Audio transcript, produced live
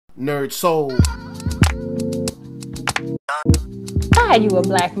NERDSoul. Are you a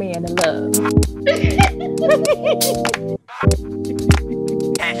black man in love?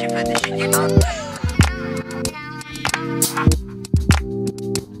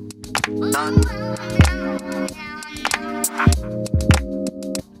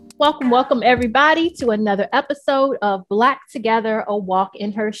 Welcome everybody to another episode of Black Together, a walk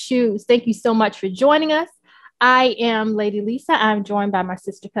in her shoes. Thank you so much for joining us. I am Lady Lisa. I'm joined by my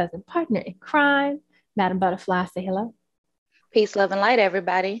sister, cousin, partner in crime, Madam Buddaphlai. Say hello. Peace, love, and light,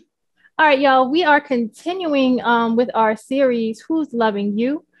 everybody. All right, y'all. We are continuing with our series, Who's Loving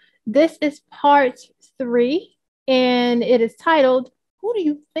You? This is part 3, and it is titled, Who Do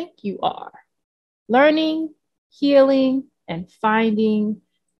You Think You Are? Learning, Healing, and Finding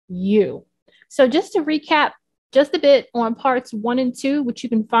You. So just to recap just a bit on parts 1 and 2, which you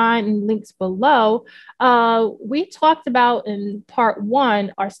can find in links below, we talked about in part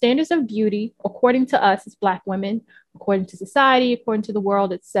 1 our standards of beauty according to us as Black women, according to society, according to the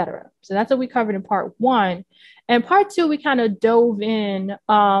world, etc. So that's what we covered in part 1. And part 2, we kind of dove in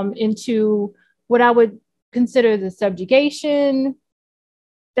into what I would consider the subjugation,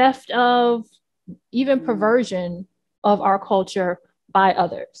 theft of, even perversion of our culture by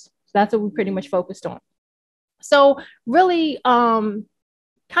others. So that's what we pretty much focused on. So really, kind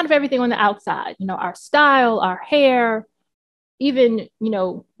of everything on the outside, our style, our hair, even,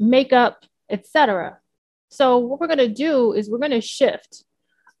 makeup, etc. So what we're going to do is we're going to shift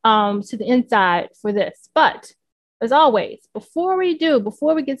to the inside for this. But as always, before we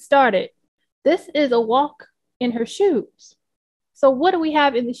get started, this is a walk in her shoes. So what do we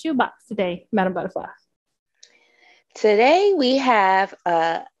have in the shoebox today, Madam Buddaphlai? Today we have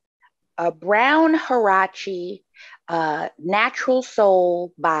a brown Huarache Natural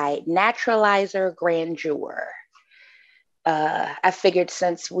Soul by Naturalizer Grandeur. I figured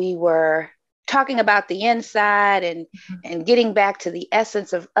since we were talking about the inside and getting back to the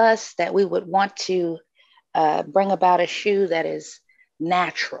essence of us, that we would want to bring about a shoe that is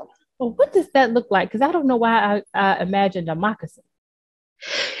natural. Well, what does that look like? Because I don't know why I imagined a moccasin.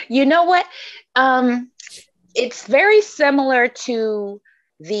 You know what? It's very similar to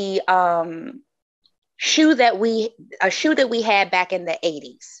the shoe that we had back in the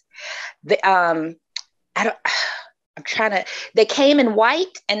 80s. They came in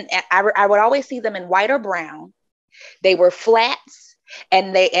white, and I would always see them in white or brown. They were flats,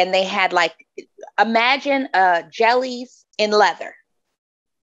 and they had, like, imagine jellies in leather.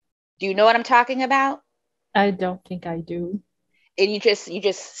 Do you know what I'm talking about? I don't think I do. And you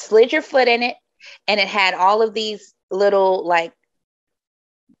just slid your foot in it, and it had all of these little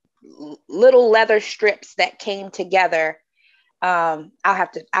leather strips that came together. I'll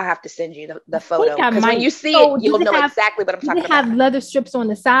have to send you the photo, because when you see it, you'll know exactly what I'm talking about. Does it have leather strips on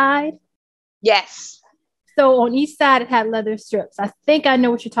the side? Yes. So on each side it had leather strips. I think I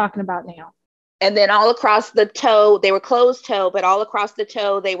know what you're talking about now. And then all across the toe, they were closed toe, but all across the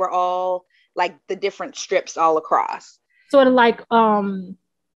toe, they were all like the different strips all across. Sort of like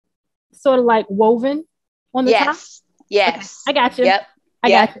woven on the top? Yes. Okay, I got you. Yep. I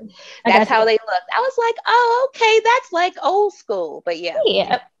got you. That's how they looked. I was like, oh, okay, that's like old school. But yeah.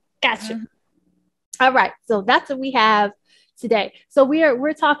 Yeah, gotcha. Mm-hmm. All right. So that's what we have today. So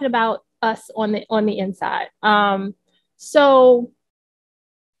we're talking about us on the inside. So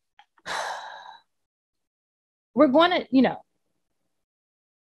we're going to,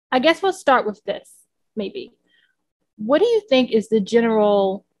 I guess we'll start with this, maybe. What do you think is the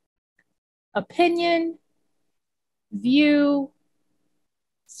general opinion, view,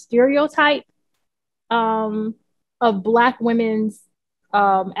 stereotype of Black women's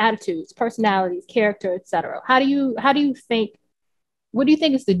attitudes, personalities, character, etc.? What do you think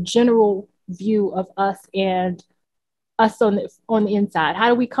is the general view of us and us on the inside? How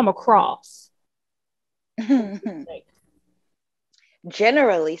do we come across?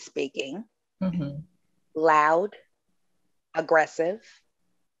 Generally speaking, loud, aggressive,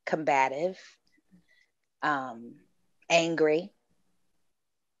 combative, angry,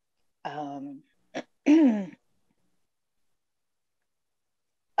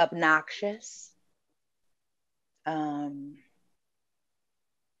 obnoxious,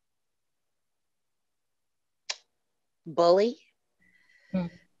 bully.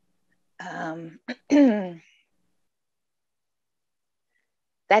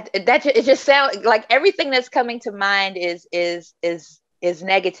 That it just sounds like everything that's coming to mind is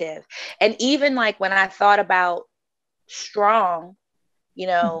negative. And even like when I thought about strong,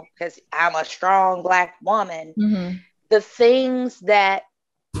 because I'm a strong Black woman, the things that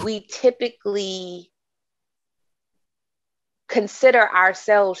we typically consider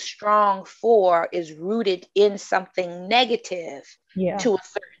ourselves strong for is rooted in something negative to a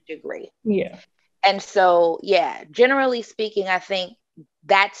certain degree. Yeah. And so, yeah, generally speaking, I think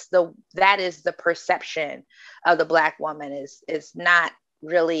that is the perception of the Black woman is not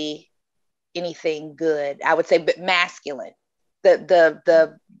really anything good. I would say, but masculine.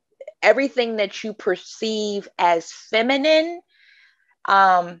 The everything that you perceive as feminine,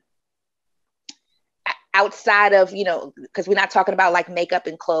 outside of, because we're not talking about like makeup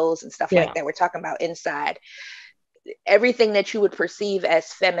and clothes and stuff like that. We're talking about inside. Everything that you would perceive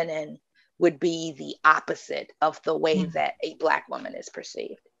as feminine would be the opposite of the way that a Black woman is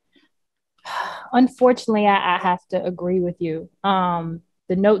perceived. Unfortunately, I have to agree with you. The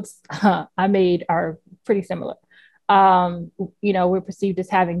notes I made are pretty similar. We're perceived as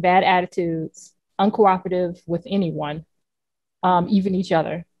having bad attitudes, uncooperative with anyone, even each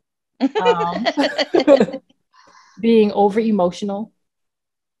other, being over emotional,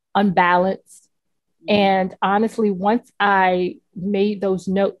 unbalanced. And honestly, once I made those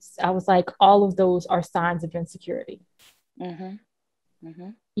notes, I was like, all of those are signs of insecurity.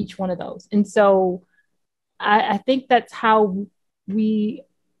 Each one of those. And so I think that's how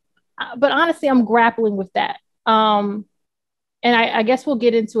but honestly, I'm grappling with that. And I guess we'll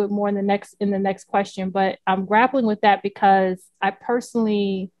get into it more in the next question, but I'm grappling with that because I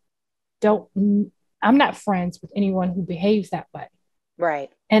personally I'm not friends with anyone who behaves that way. Right.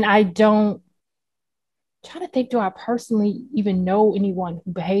 And trying to think, do I personally even know anyone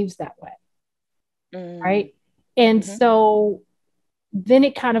who behaves that way? Right. And so then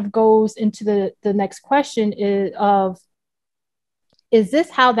it kind of goes into the next question is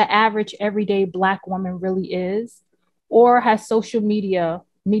this how the average everyday Black woman really is? Or has social media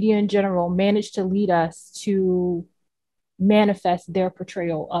in general, managed to lead us to manifest their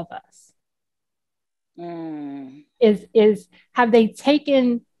portrayal of us? Have they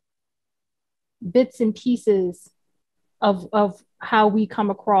taken bits and pieces of how we come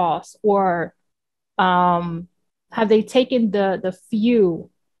across, or have they taken the few?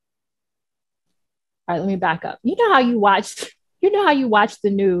 All right, let me back up. You know how you watch the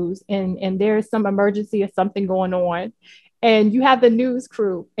news and there's some emergency or something going on, and you have the news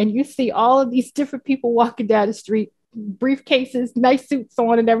crew and you see all of these different people walking down the street, briefcases, nice suits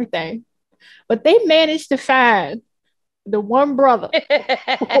on and everything, but they managed to find the one brother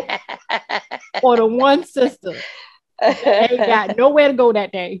or the one sister that ain't got nowhere to go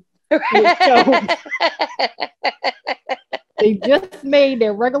that day. They just made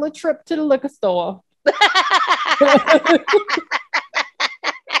their regular trip to the liquor store.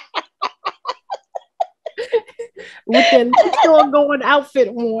 With their liquor store going outfit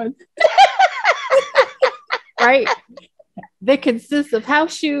on. Right? They consist of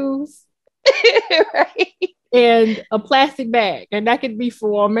house shoes, right, and a plastic bag. And that could be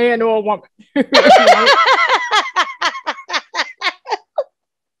for a man or a woman.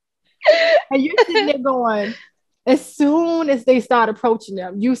 And you're sitting there going, as soon as they start approaching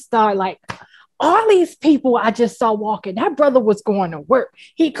them, you start like, all these people I just saw walking, that brother was going to work.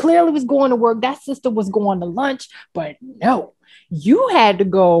 He clearly was going to work. That sister was going to lunch, but no, you had to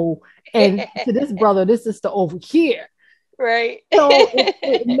go and to this brother, this sister over here. Right. So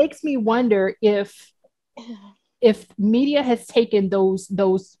it makes me wonder if media has taken those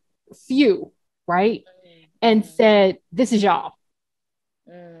few, right, and said, this is y'all.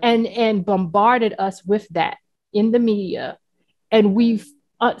 And bombarded us with that in the media, and we've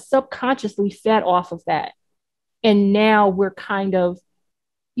subconsciously fed off of that, and now we're kind of,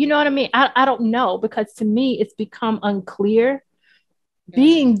 you know what I mean? I don't know, because to me it's become unclear,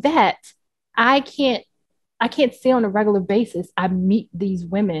 being that I can't say on a regular basis I meet these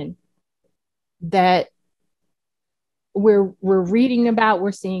women that we're reading about,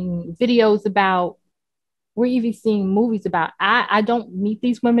 we're seeing videos about, we're even seeing movies about. I don't meet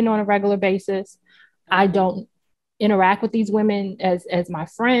these women on a regular basis. I don't interact with these women as my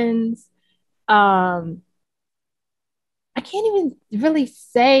friends. I can't even really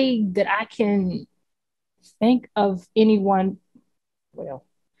say that I can think of anyone. Well,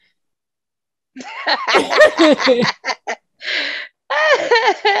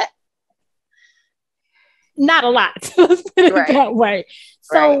 not a lot. Let's put it that way.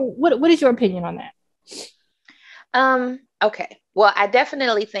 So, what is your opinion on that? Okay. Well, I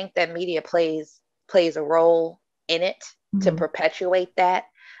definitely think that media plays a role in it to perpetuate that.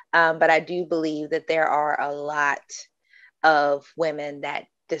 But I do believe that there are a lot of women that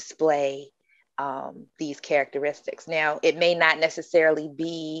display these characteristics. Now, it may not necessarily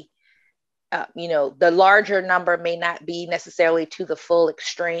be the larger number may not be necessarily to the full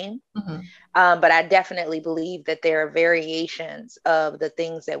extreme. Mm-hmm. But I definitely believe that there are variations of the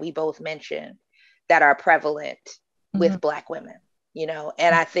things that we both mentioned that are prevalent with Mm-hmm. Black women,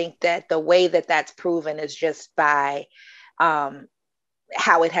 and I think that the way that that's proven is just by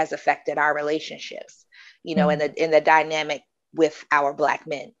how it has affected our relationships, Mm-hmm. in the dynamic with our Black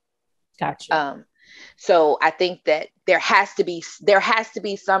men. Gotcha. So I think that there has to be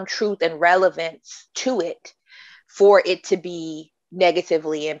some truth and relevance to it for it to be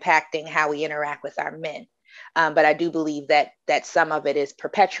negatively impacting how we interact with our men. But I do believe that some of it is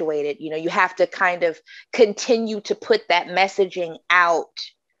perpetuated. You have to kind of continue to put that messaging out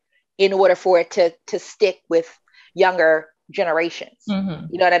in order for it to stick with younger generations. Mm-hmm.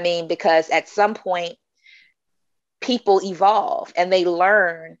 You know what I mean? Because at some point, people evolve and they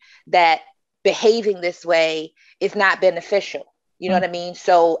learn that behaving this way is not beneficial. You know Mm-hmm. what I mean?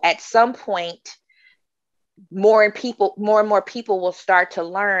 So at some point, more and more people will start to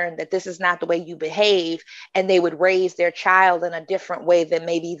learn that this is not the way you behave, and they would raise their child in a different way than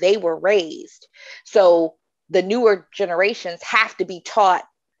maybe they were raised. So the newer generations have to be taught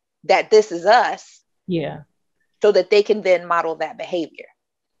that this is us, Yeah. so that they can then model that behavior.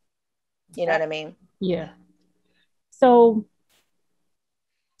 You know what I mean? Yeah. So,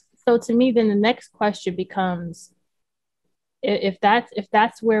 so to me, then the next question becomes, if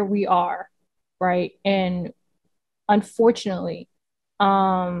that's where we are, right? And unfortunately,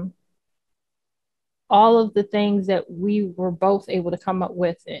 um, all of the things that we were both able to come up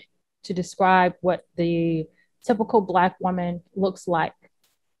with it, to describe what the typical Black woman looks like,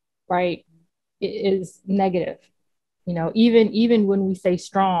 right, is negative. Even when we say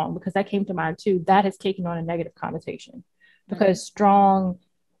strong, because that came to mind too, that has taken on a negative connotation, because strong,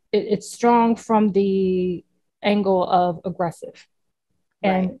 it's strong from the angle of aggressive,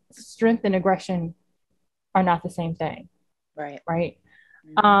 Right. and strength and aggression are not the same thing, Right. right?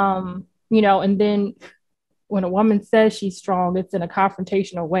 And then when a woman says she's strong, it's in a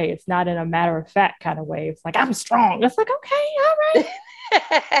confrontational way. It's not in a matter of fact kind of way. It's like, I'm strong. It's like, okay, all right.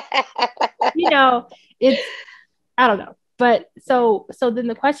 It's, I don't know. But so then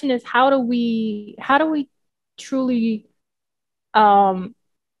the question is, how do we truly um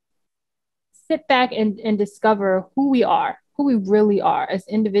sit back and discover who we really are as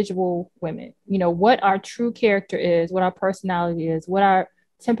individual women? What our true character is, what our personality is, what our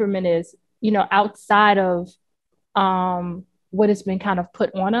temperament is, outside of what has been kind of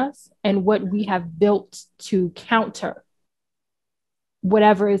put on us, and what we have built to counter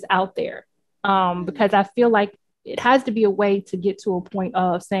whatever is out there. Because I feel like it has to be a way to get to a point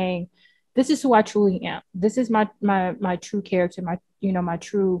of saying, this is who I truly am. This is my true character, my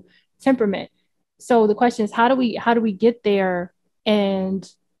true temperament. So the question is, how do we get there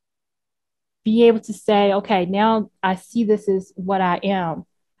and be able to say, okay, now I see this is what I am.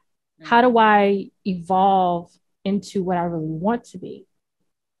 How do I evolve into what I really want to be?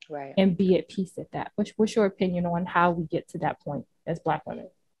 Right. And be at peace at that. What's your opinion on how we get to that point as Black women?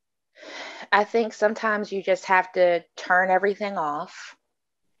 I think sometimes you just have to turn everything off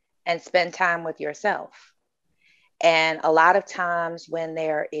and spend time with yourself. And a lot of times when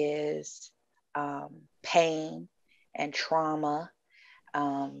there is pain and trauma,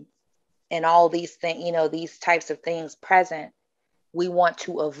 and all these things, these types of things present, we want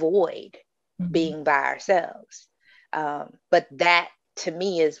to avoid being by ourselves. But that, to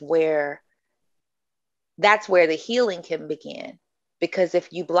me, that's where the healing can begin. Because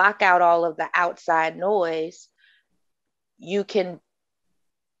if you block out all of the outside noise, you can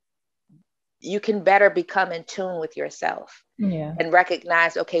better become in tune with yourself. Yeah. And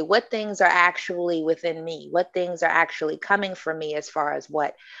recognize, okay, what things are actually within me? What things are actually coming from me, as far as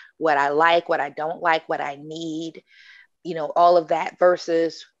what I like, what I don't like, what I need, all of that,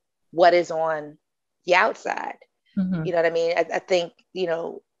 versus what is on the outside. Mm-hmm. You know what I mean? I think,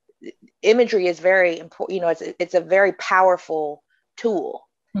 imagery is very important. It's a very powerful tool.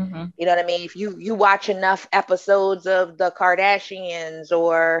 Mm-hmm. You know what I mean? If you watch enough episodes of the Kardashians,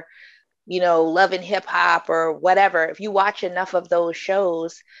 or Love and Hip Hop, or whatever, if you watch enough of those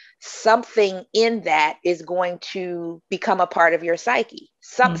shows, something in that is going to become a part of your psyche.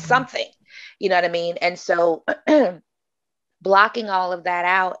 Something, you know what I mean? And so blocking all of that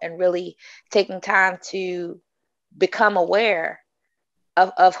out and really taking time to become aware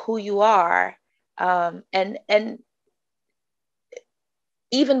of who you are, and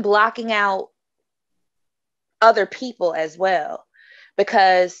even blocking out other people as well,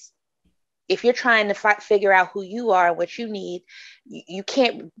 because if you're trying to figure out who you are and what you need, you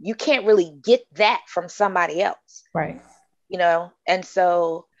can't really get that from somebody else. Right. And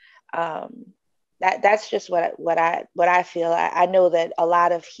so That's just what I feel. I know that a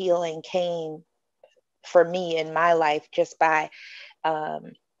lot of healing came for me in my life just by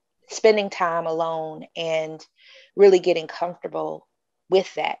um, spending time alone and really getting comfortable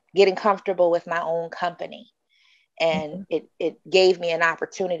with that, getting comfortable with my own company. And Mhm. it gave me an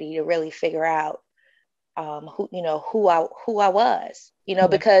opportunity to really figure out who I was, Yeah.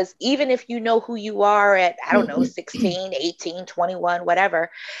 because even if you know who you are at, I don't know, 16, 18, 21, whatever,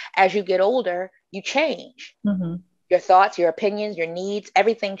 as you get older, you change. Mhm. Your thoughts, your opinions, your needs,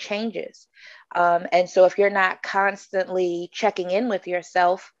 everything changes. And so if you're not constantly checking in with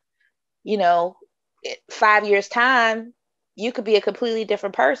yourself, 5 years time, you could be a completely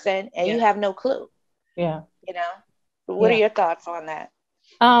different person and Yeah. you have no clue, Yeah. you know? What are Yeah. your thoughts on that?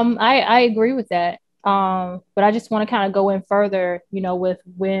 I agree with that. But I just want to kind of go in further, with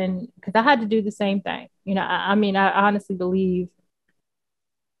because I had to do the same thing. I mean, I honestly believe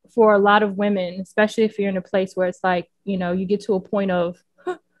for a lot of women, especially if you're in a place where it's like, you get to a point of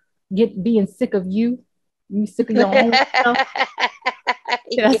being sick of you sick of your own stuff.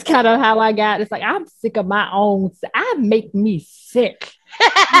 That's Yeah. kind of how I got. It's like I'm sick of my own. I make me sick.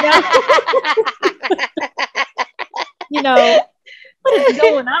 You know, you know what is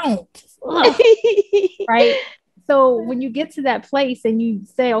going on? Ugh, right. So when you get to that place and you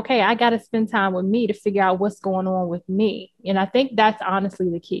say, okay, I got to spend time with me to figure out what's going on with me. And I think that's honestly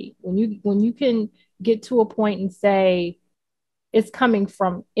the key. When you can get to a point and say it's coming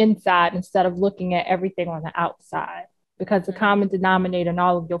from inside instead of looking at everything on the outside, because the Mhm. common denominator in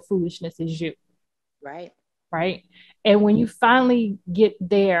all of your foolishness is you. Right. Right. And when you finally get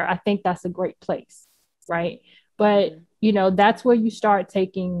there, I think that's a great place. Right. But, Mhm. that's where you start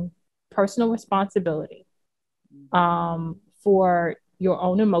taking personal responsibility Mhm. for your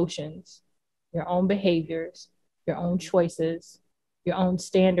own emotions, your own behaviors, your own Mhm. choices, your own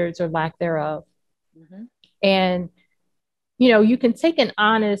standards or lack thereof. Mhm. And, you can take an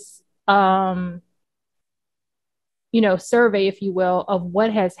honest, survey, if you will, of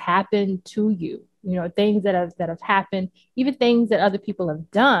what has happened to you, things that have happened, even things that other people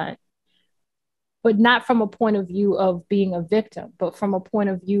have done, but not from a point of view of being a victim, but from a point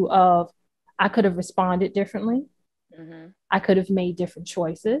of view of I could have responded differently. Mhm. I could have made different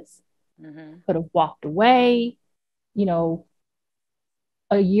choices, Mhm. could have walked away, you know,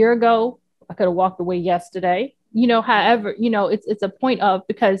 a year ago. I could have walked away yesterday. Mhm. However, it's a point of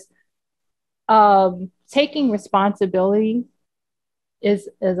because taking responsibility is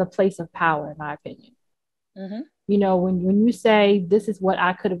a place of power, in my opinion. Mhm. When you say this is what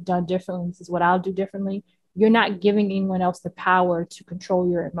I could have done differently, this is what I'll do differently, you're not giving anyone else the power to control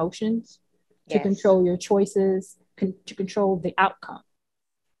your emotions, to Yes. control your choices, to control the outcome.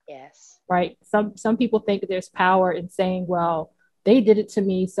 Yes. Right? Some people think there's power in saying, well, they did it to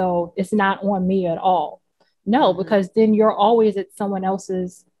me, so it's not on me at all. No, Mhm. because then you're always at someone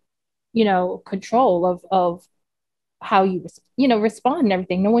else's, control of how you respond and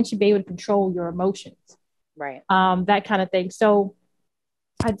everything. No one should be able to control your emotions, Right. that kind of thing. So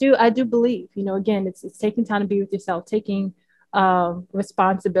I do believe, again, it's taking time to be with yourself, taking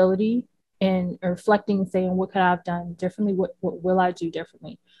responsibility and reflecting and saying, what could I have done differently? What will I do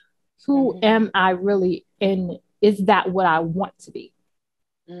differently? Who Mhm. am I really? And is that what I want to be?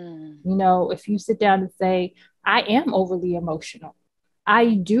 Mm. If you sit down and say, I am overly emotional,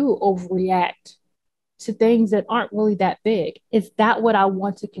 I do overreact to things that aren't really that big. Is that what I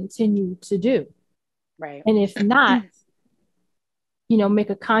want to continue to do? Right. And if not, make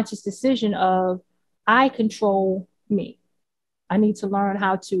a conscious decision of I control me. I need to learn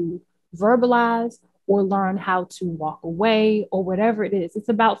how to verbalize or learn how to walk away or whatever it is. It's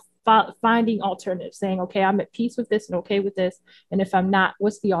about finding alternatives, saying, okay, I'm at peace with this and okay with this. And if I'm not,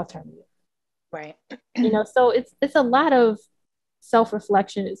 what's the alternative? Right. So it's a lot of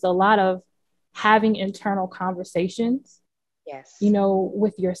self-reflection. It's a lot of having internal conversations, Yes.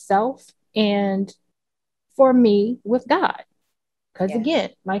 with yourself and for me with God. Because Yes. again,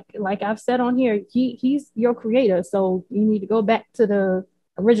 like I've said on here, he's your creator. So you need to go back to the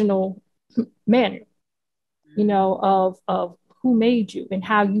original manner, Mhm. of who made you and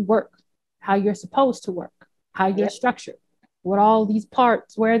how you work, how you're supposed to work, how you're Yep. structured, where are all these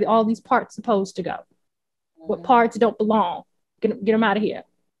parts supposed to go, what Mhm. parts don't belong, get them out of here.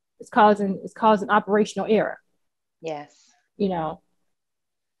 It's causing operational error, Yes. you know.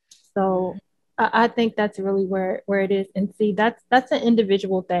 So Mhm. I think that's really where it is. And see, that's an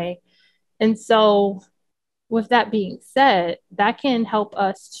individual thing. And so with that being said, that can help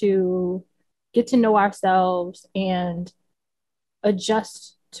us to get to know ourselves and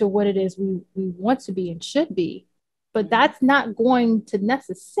adjust to what it is we want to be and should be but that's not going to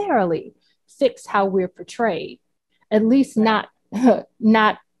necessarily fix how we're portrayed, at least not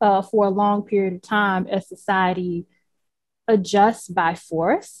not for a long period of time as society adjusts by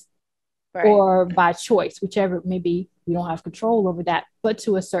force or by choice, whichever it may be. We don't have control over that, but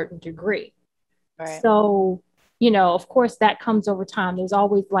to a certain degree. So, you know, of course, that comes over time. There's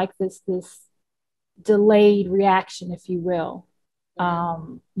always like this delayed reaction, if you will.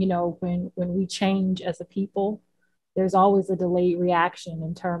 You know, when we change as a people, there's always a delayed reaction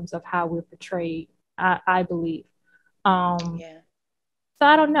in terms of how we're portrayed, I believe. So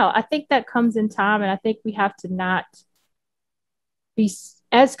I don't know. I think that comes in time, and I think we have to not be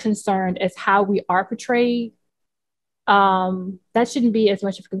as concerned as how we are portrayed. That shouldn't be as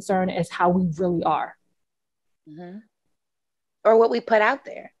much of a concern as how we really are. Or what we put out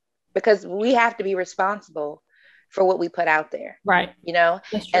there, because we have to be responsible for what we put out there. Right. You know,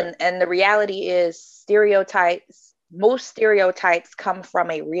 and the reality is stereotypes, most stereotypes come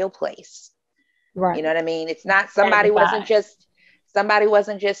from a real place. Right. You know what I mean? It's not somebody wasn't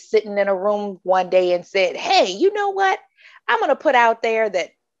just sitting in a room one day and said, hey, you know what? I'm going to put out there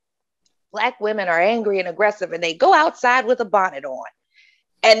that Black women are angry and aggressive and they go outside with a bonnet on,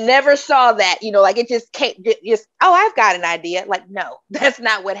 and never saw that, you know, like it just came, just, oh, I've got an idea. Like, no, that's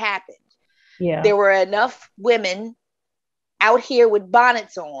not what happened. Yeah. There were enough women out here with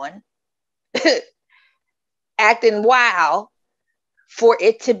bonnets on acting wild for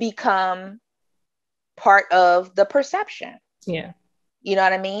it to become part of the perception. Yeah. You know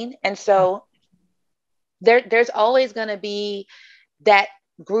what I mean? And so there's always going to be that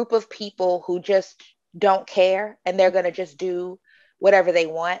group of people who just don't care, and they're going to just do whatever they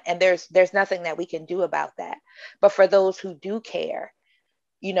want. And there's nothing that we can do about that. But for those who do care,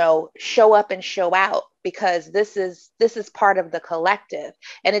 you know, show up and show out, because this is part of the collective.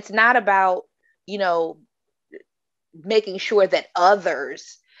 And it's not about, you know, making sure that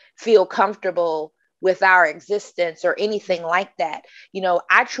others feel comfortable with our existence or anything like that. You know,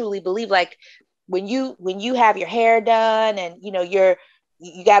 I truly believe, like, when you have your hair done and, you know, you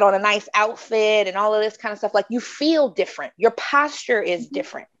got on a nice outfit and all of this kind of stuff, like, you feel different. Your posture is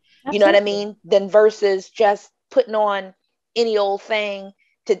different. Absolutely. You know what I mean? Than versus just putting on any old thing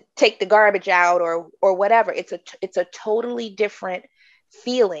to take the garbage out or whatever. It's a totally different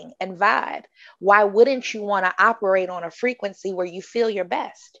feeling and vibe. Why wouldn't you want to operate on a frequency where you feel your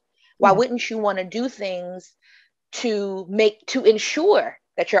best? Why wouldn't you want to do things to ensure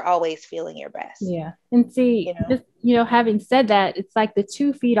that you're always feeling your best? Yeah. And see, just, you know, having said that, it's like the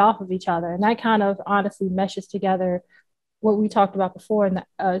 2 feet off of each other. And that kind of honestly meshes together what we talked about before in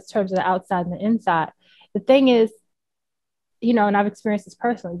terms of the outside and the inside. The thing is, you know, and I've experienced this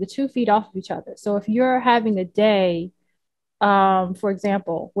personally, the 2 feet off of each other. So if you're having a day, for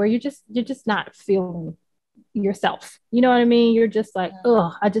example, where you're just not feeling yourself, you know what I mean? You're just like,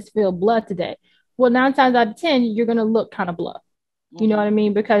 oh, I just feel blood today. Well, 9 times out of 10, you're going to look kind of blood. You know what I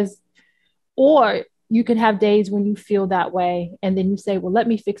mean? Or you can have days when you feel that way, and then you say, well, let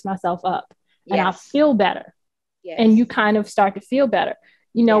me fix myself up and I'll feel better. And you kind of start to feel better,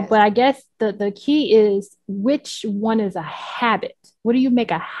 you know, but I guess the key is, which one is a habit? What do you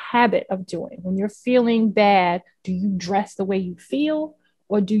make a habit of doing? When you're feeling bad, do you dress the way you feel,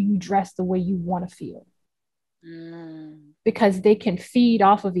 or do you dress the way you want to feel? Because they can feed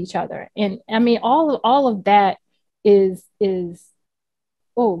off of each other. And I mean, all of that is,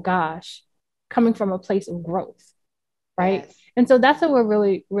 oh gosh, coming from a place of growth. Right. Yes. And so that's what we're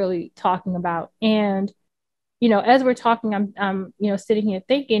really, really talking about. And, you know, as we're talking, I'm, you know, sitting here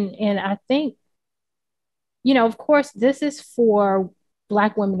thinking, and I think, you know, of course, this is for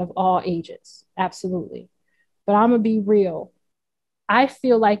Black women of all ages. Absolutely. But I'm going to be real. I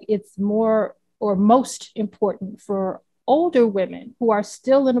feel like it's more or most important for older women who are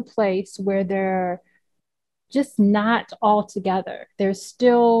still in a place where they're just not all together. They're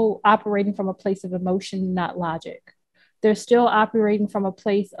still operating from a place of emotion, not logic. They're still operating from a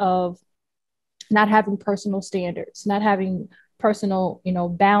place of not having personal standards, not having personal, you know,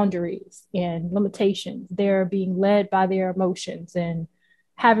 boundaries and limitations. They're being led by their emotions and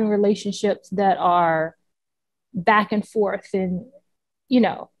having relationships that are back and forth and, you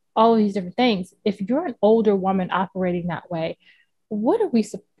know, all of these different things. If you're an older woman operating that way, what are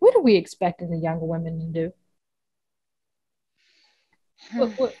we expecting the younger women to do?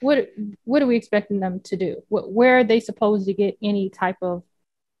 What are we expecting them to do? Where are they supposed to get any type of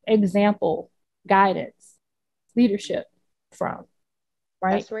example, guidance, leadership from?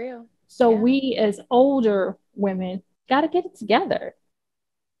 Right? That's real. So we as older women got to get it together.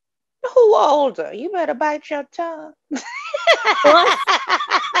 Who older? You better bite your tongue.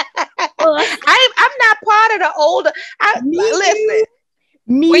 I'm not part of the older.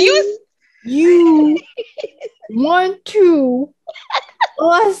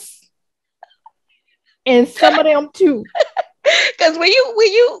 and some of them too. Because when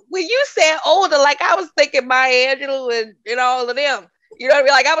you said older, like I was thinking Maya Angelou and all of them. You know what I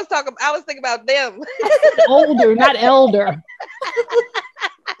mean? Like I was thinking about them. Older, not elder.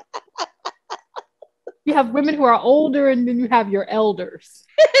 You have women who are older, and then you have your elders.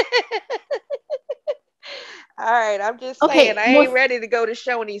 All right, I'm just saying I ain't ready to go to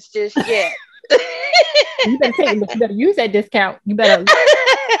Shoney's just yet. You better use that discount. You better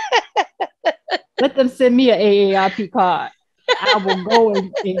let them send me an AARP card. I will go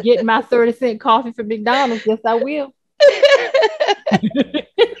and get my 30-cent coffee from McDonald's. Yes, I will.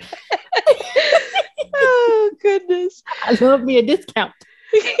 Oh, goodness. I love me a discount.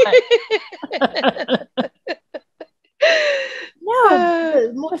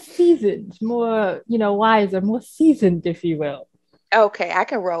 No, more seasoned, more, wiser, more seasoned, if you will. Okay, I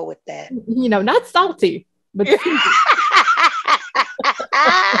can roll with that. Not salty, but seasoned.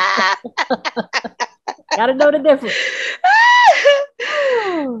 Gotta know the difference.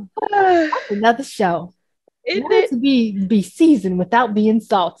 That's another show. Not to be seasoned without being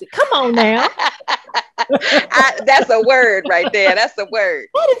salty. Come on now. That's a word right there. That's a word.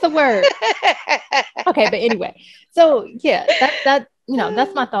 That is a word. Okay, but anyway, so yeah,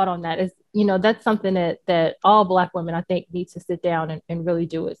 that's my thought on that. Is that's something that all Black women, I think, need to sit down and really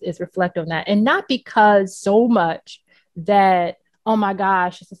do is reflect on that, and not because so much that, oh my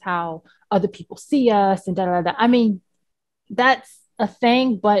gosh, this is how other people see us and da da da. I mean, that's a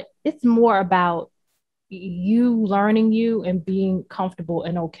thing, but it's more about you learning you and being comfortable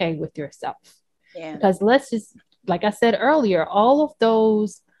and okay with yourself. Yeah. Because let's just, like I said earlier, all of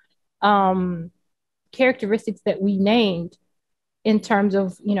those characteristics that we named in terms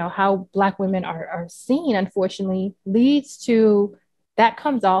of, how Black women are seen, unfortunately, leads to that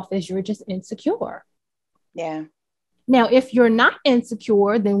comes off as you're just insecure. Yeah. Now, if you're not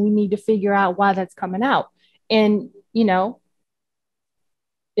insecure, then we need to figure out why that's coming out. And,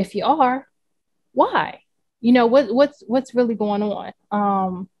 if you are, why? What's really going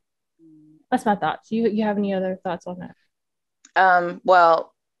on? That's my thoughts. You have any other thoughts on that?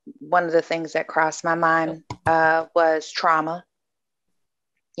 Well, one of the things that crossed my mind was trauma.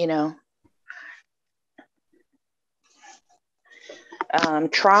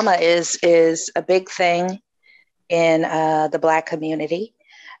 Trauma is a big thing in the Black community,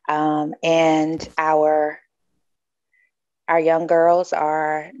 and our young girls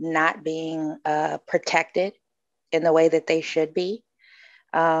are not being protected in the way that they should be.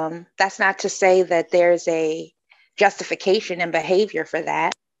 That's not to say that there's a justification in behavior for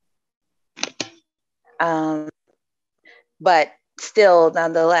that. But still,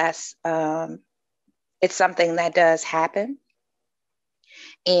 nonetheless, it's something that does happen.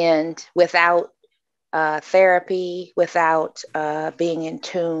 And without therapy, without being in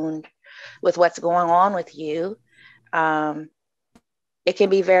tune with what's going on with you, it can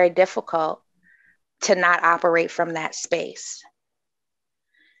be very difficult to not operate from that space.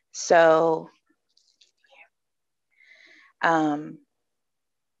 So,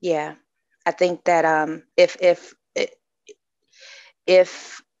 yeah, I think that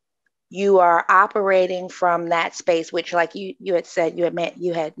if you are operating from that space, which, like you had said,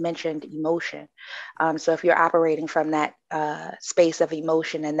 you had mentioned emotion. So if you're operating from that space of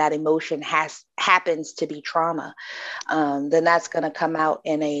emotion, and that emotion happens to be trauma, then that's going to come out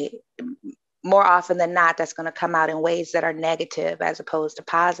more often than not, that's going to come out in ways that are negative as opposed to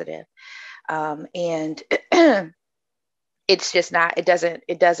positive. And it's just not, it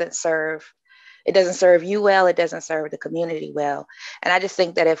doesn't serve you well. It doesn't serve the community well. And I just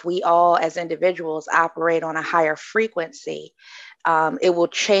think that if we all as individuals operate on a higher frequency, it will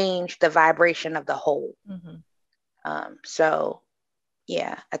change the vibration of the whole. Mm-hmm. So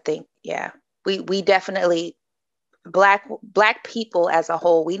yeah, I think, yeah, we definitely, Black people as a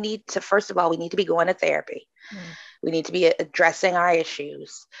whole, we need to be going to therapy. Mm. We need to be addressing our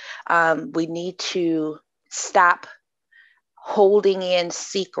issues. We need to stop holding in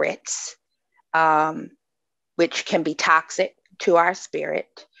secrets, which can be toxic to our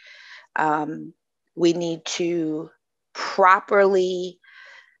spirit. We need to properly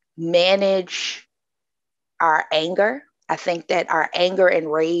manage our anger. I think that our anger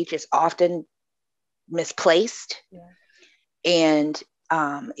and rage is often misplaced. Yeah. And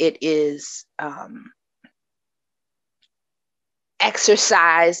it is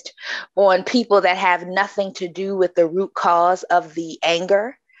exercised on people that have nothing to do with the root cause of the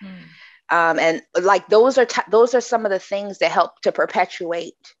anger. Mm. And like those are some of the things that help to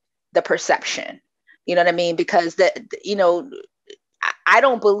perpetuate the perception. You know what I mean? Because I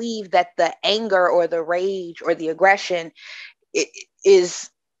don't believe that the anger or the rage or the aggression is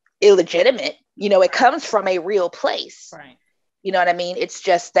illegitimate. You know, it comes from a real place. Right. You know what I mean? It's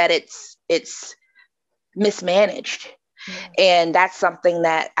just that it's mismanaged. Yeah. And that's something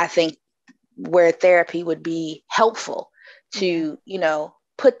that I think where therapy would be helpful to, you know,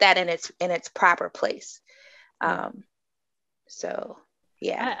 put that in its proper place. So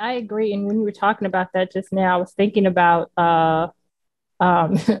yeah. I agree. And when you were talking about that just now, I was thinking about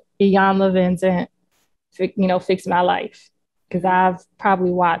Ian Levin's and Fix My Life, because I've probably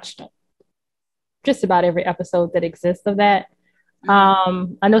watched just about every episode that exists of that.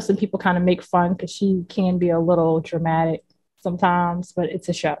 I know some people kind of make fun because she can be a little dramatic sometimes, but it's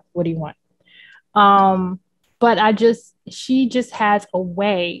a show. What do you want? But she just has a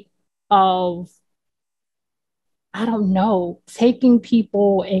way of, I don't know, taking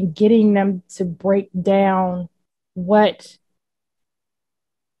people and getting them to break down what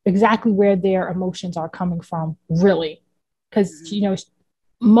exactly where their emotions are coming from, really. Because,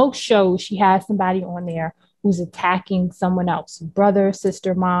 most shows she has somebody on there who's attacking someone else, brother,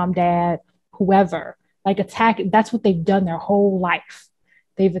 sister, mom, dad, whoever, like that's what they've done their whole life.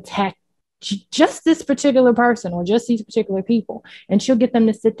 They've attacked just this particular person or just these particular people. And she'll get them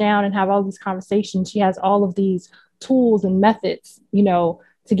to sit down and have all these conversations. She has all of these tools and methods,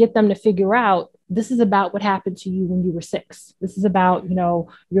 to get them to figure out, this is about what happened to you when you were 6. This is about,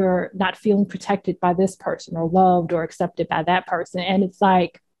 you're not feeling protected by this person or loved or accepted by that person. And it's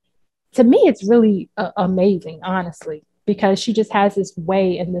like, to me, it's really amazing, honestly, because she just has this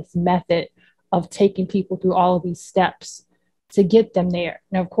way and this method of taking people through all of these steps to get them there.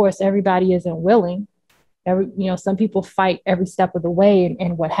 Now, of course, everybody isn't willing. Some people fight every step of the way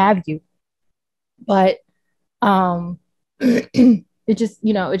and what have you. But it just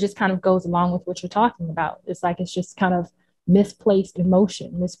kind of goes along with what you're talking about. It's like, it's just kind of misplaced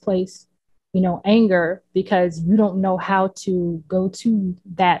emotion, misplaced, anger, because you don't know how to go to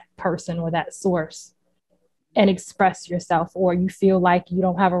that person or that source and express yourself, or you feel like you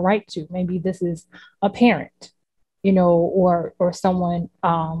don't have a right to. Maybe this is a parent, or someone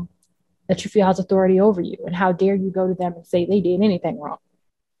that you feel has authority over you, and how dare you go to them and say they did anything wrong,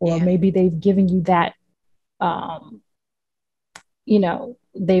 or maybe they've given you that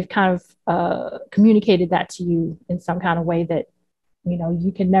they've kind of communicated that to you in some kind of way that,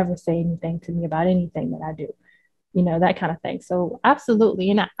 you can never say anything to me about anything that I do, that kind of thing. So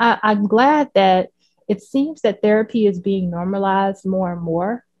absolutely. And I'm glad that it seems that therapy is being normalized more and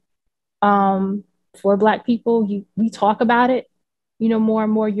more for Black people. We talk about it, more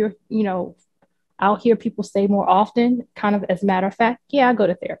and more. I'll hear people say more often, kind of as a matter of fact, yeah, I go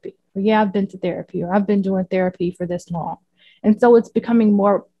to therapy. Or, yeah, I've been to therapy, or I've been doing therapy for this long. And so it's becoming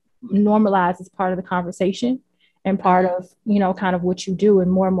more normalized as part of the conversation and part of, kind of what you do.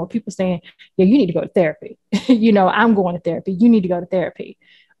 And more people saying, yeah, you need to go to therapy. I'm going to therapy. You need to go to therapy.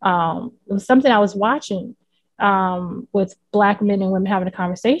 It was something I was watching with Black men and women having a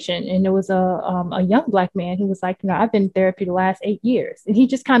conversation. And there was a young Black man who was like, I've been in therapy the last 8 years. And he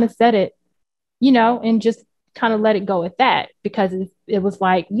just kind of said it, and just kind of let it go at that, because it was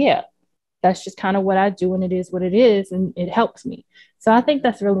like, yeah, that's just kind of what I do, and it is what it is, and it helps me. So I think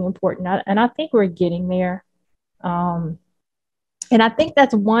that's really important, and I think we're getting there. And I think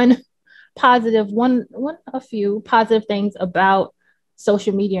that's a few positive things about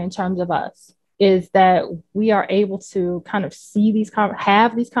social media in terms of us, is that we are able to kind of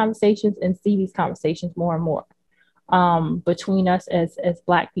have these conversations and see these conversations more and more between us as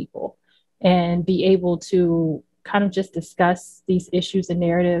Black people, and be able to kind of just discuss these issues and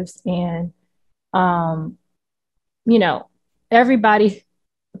narratives. And everybody,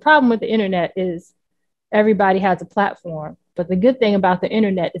 the problem with the internet is everybody has a platform, but the good thing about the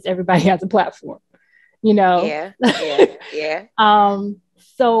internet is everybody has a platform. Yeah.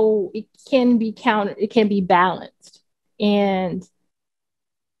 So it can be balanced. And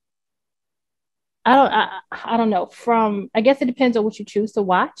I don't know, I guess it depends on what you choose to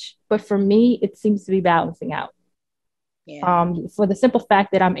watch, but for me, it seems to be balancing out. For the simple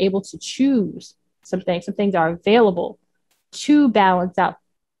fact that I'm able to choose some things are available to balance out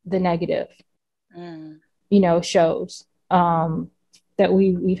the negative, shows that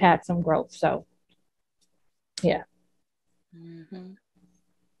we've had some growth. So yeah.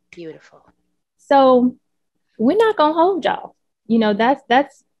 Beautiful. So we're not gonna hold y'all.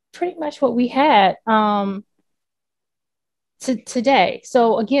 That's pretty much what we had today.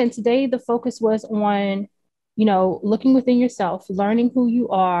 So again, today the focus was on, looking within yourself, learning who you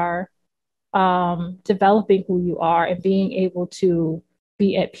are, developing who you are, and being able to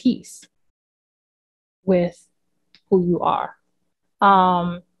be at peace with who you are.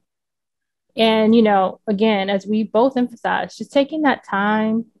 And, again, as we both emphasize, just taking that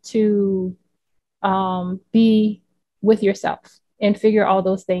time to be with yourself and figure all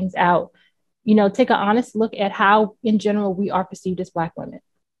those things out. You know, take an honest look at how, in general, we are perceived as Black women,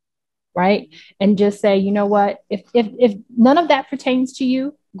 right? And just say, you know what, if none of that pertains to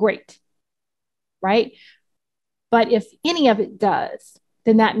you, great, right? But if any of it does,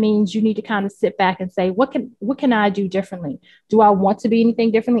 then that means you need to kind of sit back and say, what can I do differently? Do I want to be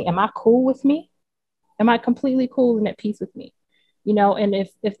anything differently? Am I cool with me? Am I completely cool and at peace with me? You know, and if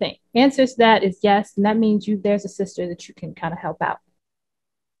the answer to that is yes, then that means there's a sister that you can kind of help out.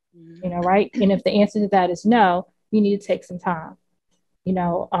 You know, right? And if the answer to that is no, you need to take some time. You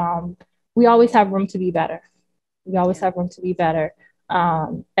know, we always have room to be better. We always have room to be better,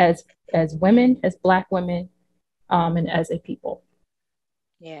 as women, as Black women, and as a people.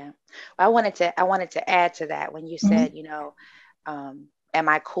 Yeah. I wanted to add to that when you said, you know, am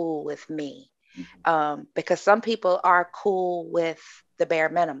I cool with me? Because some people are cool with the bare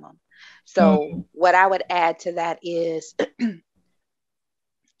minimum. So what I would add to that is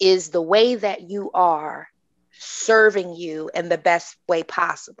is the way that you are serving you in the best way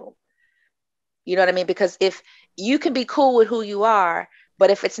possible. You know what I mean? Because if you can be cool with who you are, but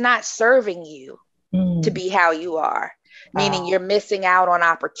if it's not serving you to be how you are, meaning you're missing out on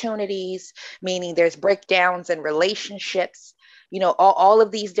opportunities, meaning there's breakdowns in relationships, you know, all of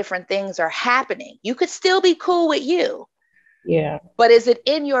these different things are happening. You could still be cool with you. Yeah. But is it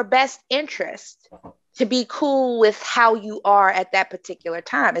in your best interest to be cool with how you are at that particular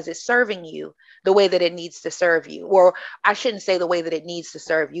time? Is it serving you the way that it needs to serve you? Or I shouldn't say the way that it needs to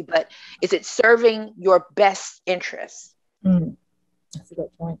serve you, but is it serving your best interest? That's a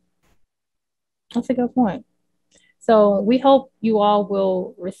good point. That's a good point. So we hope you all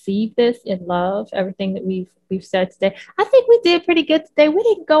will receive this in love, everything that we've said today. I think we did pretty good today. We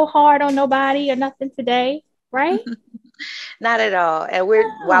didn't go hard on nobody or nothing today, right? Not at all. And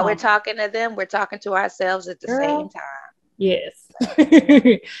while we're talking to them, we're talking to ourselves at the same time. Yes.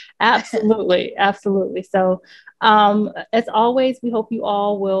 Absolutely. Absolutely. So as always, we hope you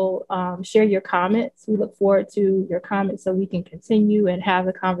all will share your comments. We look forward to your comments so we can continue and have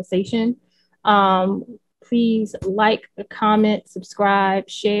a conversation. Please like, comment, subscribe,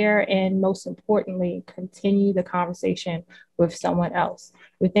 share, and most importantly, continue the conversation with someone else.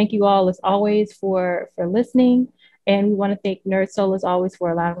 We thank you all as always for listening. And we want to thank NERDSoul as always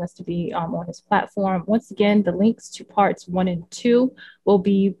for allowing us to be on his platform. Once again, the links to parts 1 and 2 will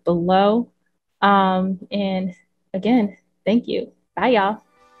be below. And again, thank you. Bye, y'all.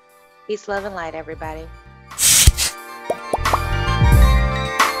 Peace, love, and light, everybody.